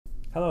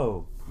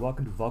Hello,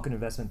 welcome to Vulcan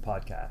Investment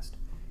Podcast,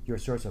 your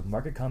source of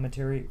market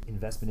commentary,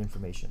 investment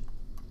information.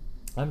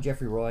 I'm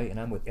Jeffrey Roy, and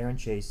I'm with Aaron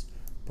Chase,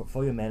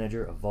 Portfolio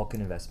Manager of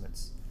Vulcan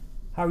Investments.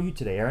 How are you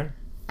today, Aaron?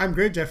 I'm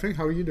great, Jeffrey.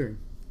 How are you doing?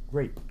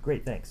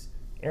 Great, thanks.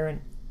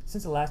 Aaron,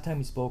 since the last time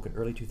we spoke in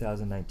early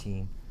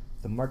 2019,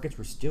 the markets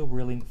were still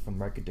reeling from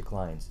market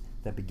declines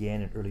that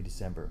began in early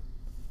December.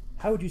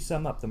 How would you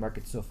sum up the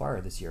market so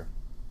far this year?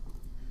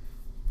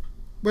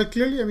 Well,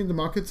 clearly, the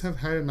markets have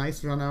had a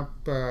nice run-up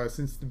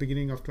since the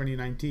beginning of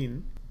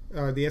 2019.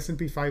 The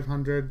S&P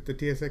 500, the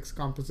TSX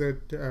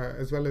Composite,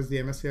 as well as the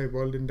MSCI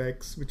World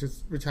Index,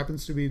 which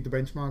happens to be the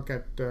benchmark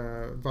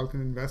at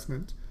Vulcan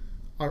Investment,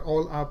 are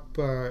all up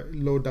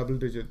low double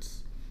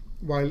digits.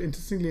 While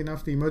interestingly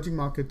enough, the emerging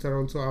markets are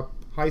also up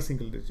high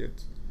single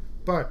digits.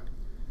 But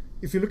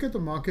if you look at the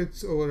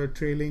markets over a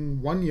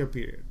trailing one-year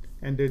period,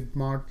 ended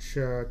March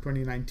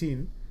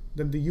 2019,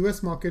 then the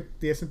US market,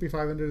 the S&P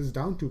 500 is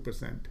down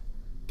 2%.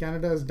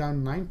 Canada is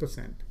down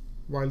 9%,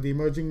 while the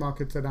emerging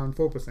markets are down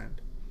 4%.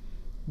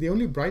 The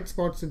only bright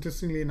spots,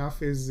 interestingly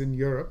enough, is in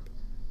Europe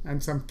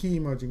and some key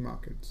emerging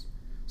markets.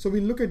 So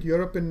we'll look at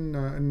Europe in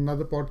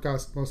another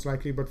podcast, most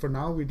likely, but for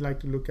now, we'd like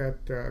to look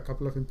at a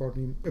couple of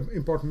important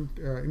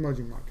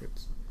emerging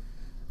markets.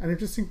 An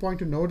interesting point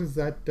to note is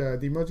that the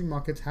emerging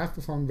markets have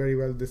performed very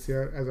well this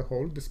year as a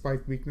whole,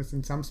 despite weakness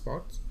in some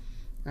spots.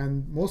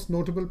 And most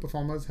notable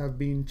performers have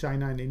been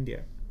China and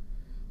India.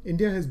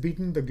 India has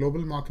beaten the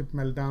global market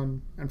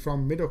meltdown and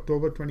from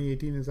mid-October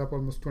 2018 is up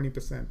almost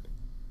 20%.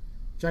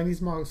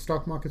 Chinese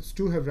stock markets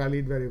too have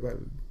rallied very well,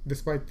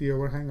 despite the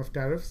overhang of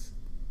tariffs,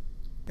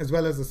 as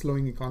well as a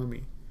slowing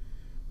economy.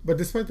 But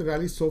despite the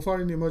rally so far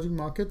in the emerging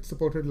markets,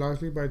 supported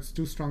largely by its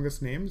two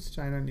strongest names,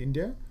 China and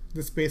India,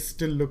 the space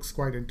still looks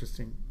quite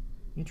interesting.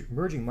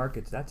 Emerging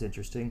markets, that's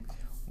interesting.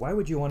 Why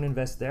would you want to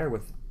invest there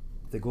with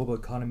the global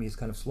economy is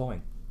kind of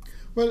slowing?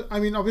 Well,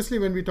 obviously,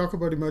 when we talk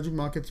about emerging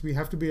markets, we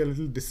have to be a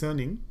little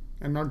discerning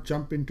and not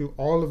jump into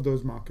all of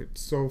those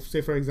markets. So,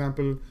 say for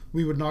example,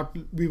 we would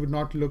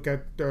not look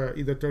at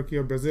either Turkey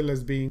or Brazil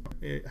as being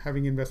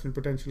having investment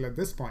potential at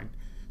this point.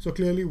 So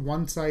clearly,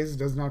 one size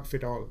does not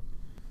fit all.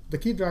 The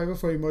key driver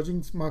for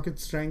emerging market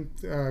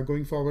strength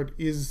going forward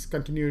is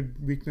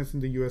continued weakness in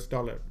the US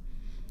dollar.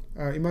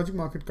 Emerging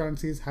market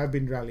currencies have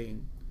been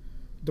rallying.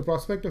 The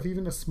prospect of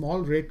even a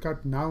small rate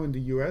cut now in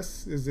the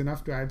US is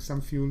enough to add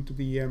some fuel to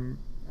the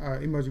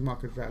emerging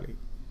market rally.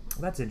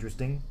 That's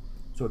interesting.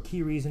 So a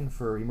key reason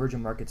for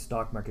emerging market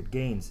stock market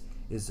gains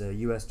is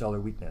US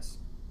dollar weakness.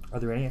 Are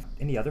there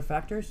any other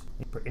factors?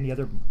 Any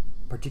other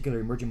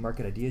particular emerging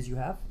market ideas you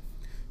have?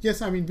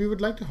 Yes, we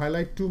would like to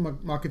highlight two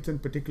markets in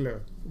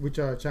particular, which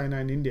are China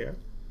and India.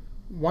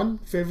 One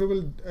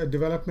favorable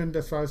development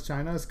as far as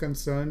China is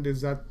concerned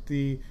is that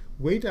the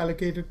weight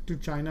allocated to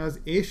China's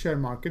A-share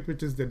market,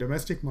 which is the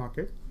domestic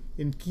market,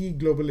 in key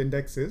global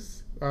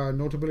indexes,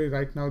 notably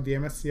right now the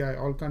MSCI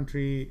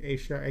All-Country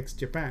Asia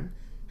ex-Japan,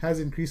 has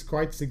increased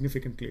quite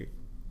significantly.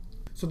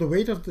 So the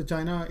weight of the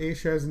China A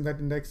shares in that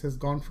index has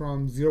gone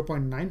from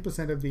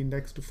 0.9% of the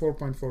index to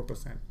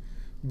 4.4%,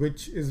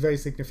 which is very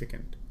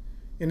significant.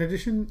 In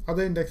addition,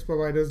 other index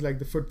providers like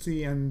the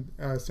FTSE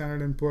and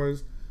Standard &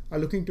 Poor's are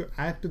looking to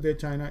add to their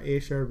China A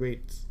share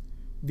weights.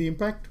 The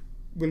impact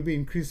will be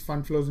increased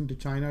fund flows into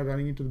China,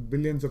 running into the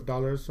billions of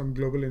dollars from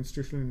global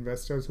institutional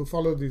investors who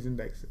follow these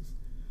indexes.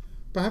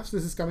 Perhaps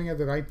this is coming at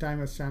the right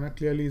time as China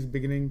clearly is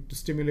beginning to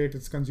stimulate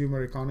its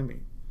consumer economy.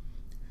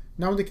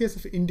 Now, in the case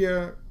of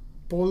India,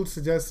 polls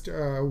suggest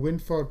a win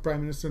for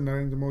Prime Minister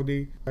Narendra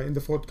Modi in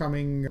the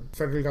forthcoming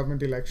federal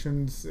government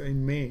elections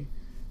in May,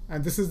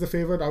 and this is the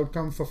favored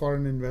outcome for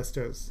foreign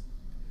investors.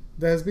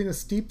 There has been a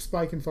steep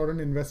spike in foreign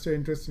investor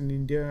interest in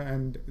India,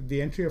 and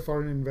the entry of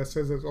foreign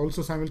investors has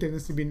also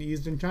simultaneously been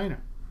eased in China,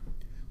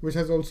 which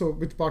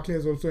partly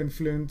has also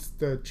influenced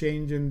the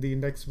change in the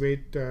index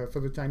weight for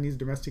the Chinese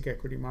domestic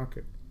equity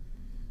market.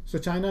 So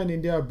China and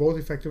India are both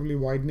effectively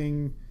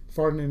widening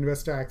foreign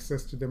investor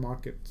access to the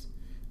markets.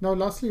 Now,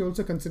 lastly,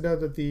 also consider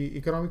that the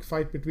economic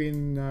fight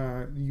between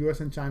the US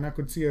and China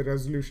could see a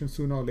resolution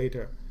sooner or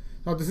later.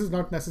 Now, this is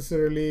not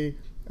necessarily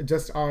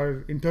just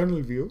our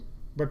internal view,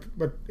 but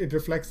it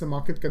reflects the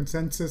market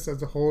consensus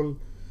as a whole.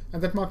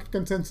 And that market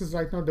consensus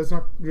right now does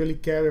not really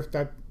care if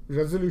that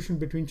resolution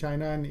between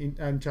China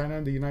and China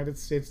and the United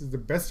States is the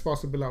best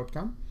possible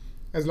outcome,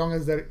 as long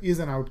as there is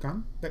an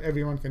outcome that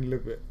everyone can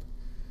live with.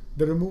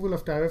 The removal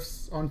of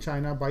tariffs on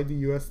China by the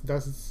US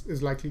thus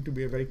is likely to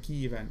be a very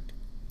key event.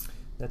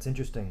 That's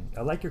interesting.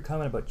 I like your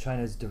comment about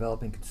China's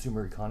developing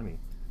consumer economy.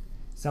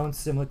 Sounds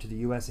similar to the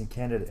US and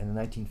Canada in the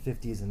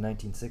 1950s and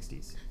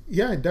 1960s.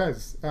 Yeah, it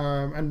does.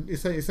 And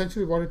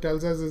essentially what it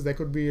tells us is there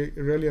could be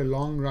really a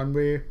long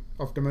runway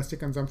of domestic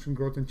consumption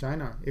growth in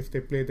China if they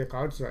play their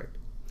cards right.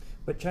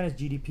 But China's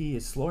GDP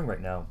is slowing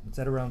right now. It's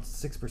at around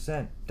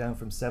 6%, down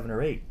from 7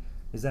 or 8.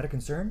 Is that a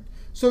concern?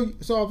 So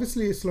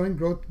obviously slowing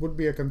growth would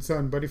be a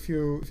concern, but if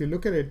you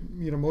look at it,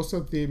 most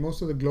of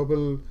the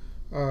global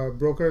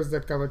brokers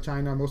that cover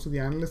China, most of the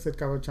analysts that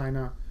cover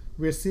China,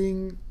 we've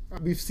seen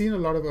a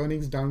lot of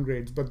earnings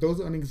downgrades, but those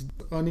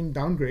earning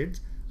downgrades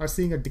are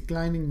seeing a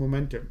declining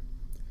momentum.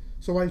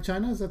 So while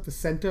China is at the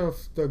center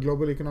of the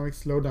global economic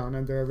slowdown,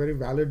 and there are very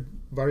valid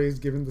worries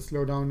given the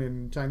slowdown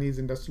in Chinese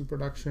industrial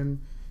production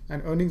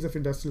and earnings of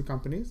industrial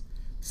companies,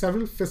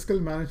 several fiscal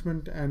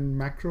management and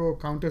macro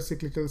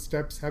counter-cyclical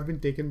steps have been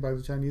taken by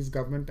the Chinese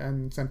government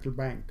and central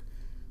bank.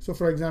 So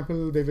for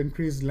example, they've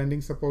increased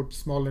lending support to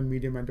small and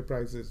medium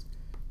enterprises.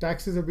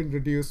 Taxes have been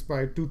reduced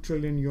by 2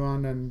 trillion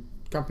yuan, and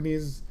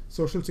companies'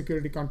 social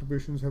security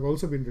contributions have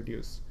also been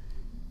reduced.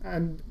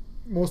 And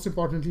most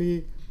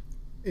importantly,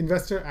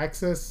 investor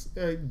access,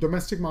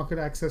 domestic market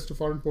access to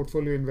foreign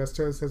portfolio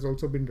investors has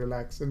also been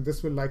relaxed, and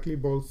this will likely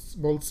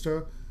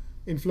bolster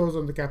inflows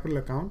on the capital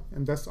account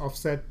and thus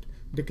offset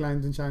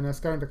declines in China's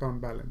current account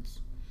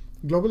balance.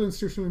 Global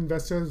institutional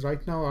investors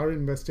right now are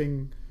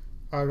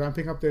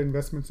ramping up their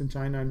investments in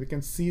China, and we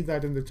can see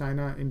that in the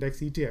China index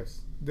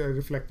ETFs. They're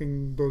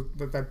reflecting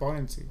that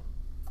buoyancy.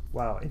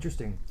 Wow,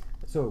 interesting.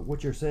 So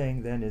what you're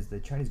saying then is the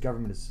Chinese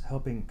government is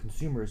helping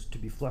consumers to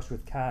be flush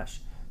with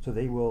cash, so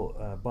they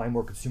will buy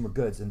more consumer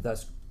goods and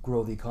thus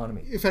grow the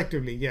economy.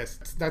 Effectively, yes.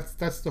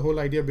 That's the whole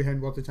idea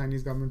behind what the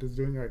Chinese government is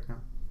doing right now.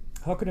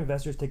 How can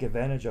investors take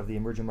advantage of the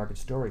emerging market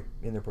story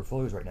in their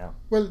portfolios right now?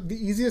 Well, the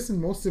easiest and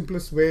most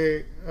simplest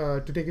way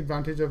to take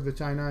advantage of the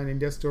China and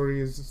India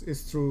story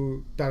is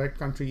through direct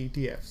country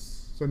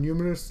ETFs. So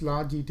numerous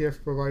large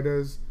ETF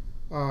providers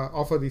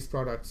offer these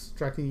products,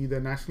 tracking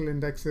either national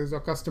indexes or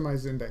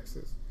customized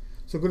indexes.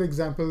 So good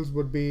examples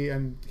would be,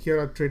 and here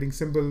are trading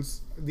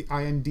symbols, the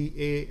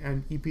INDA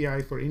and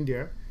EPI for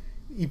India.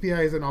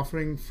 EPI is an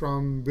offering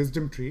from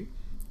WisdomTree,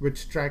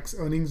 which tracks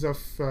earnings of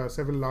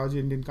several large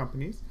Indian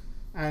companies.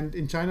 And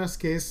in China's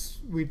case,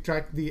 we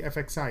track the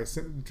FXI. So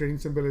the trading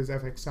symbol is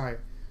FXI,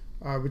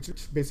 which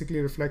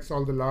basically reflects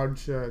all the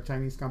large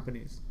Chinese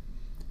companies.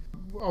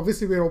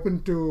 Obviously, we're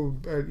open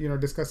to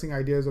discussing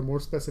ideas of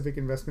more specific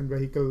investment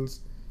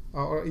vehicles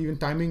or even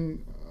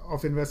timing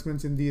of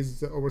investments in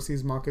these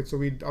overseas markets. So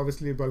we'd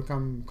obviously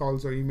welcome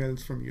calls or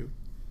emails from you.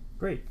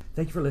 Great.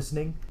 Thank you for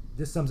listening.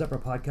 This sums up our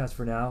podcast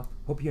for now.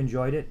 Hope you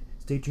enjoyed it.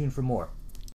 Stay tuned for more.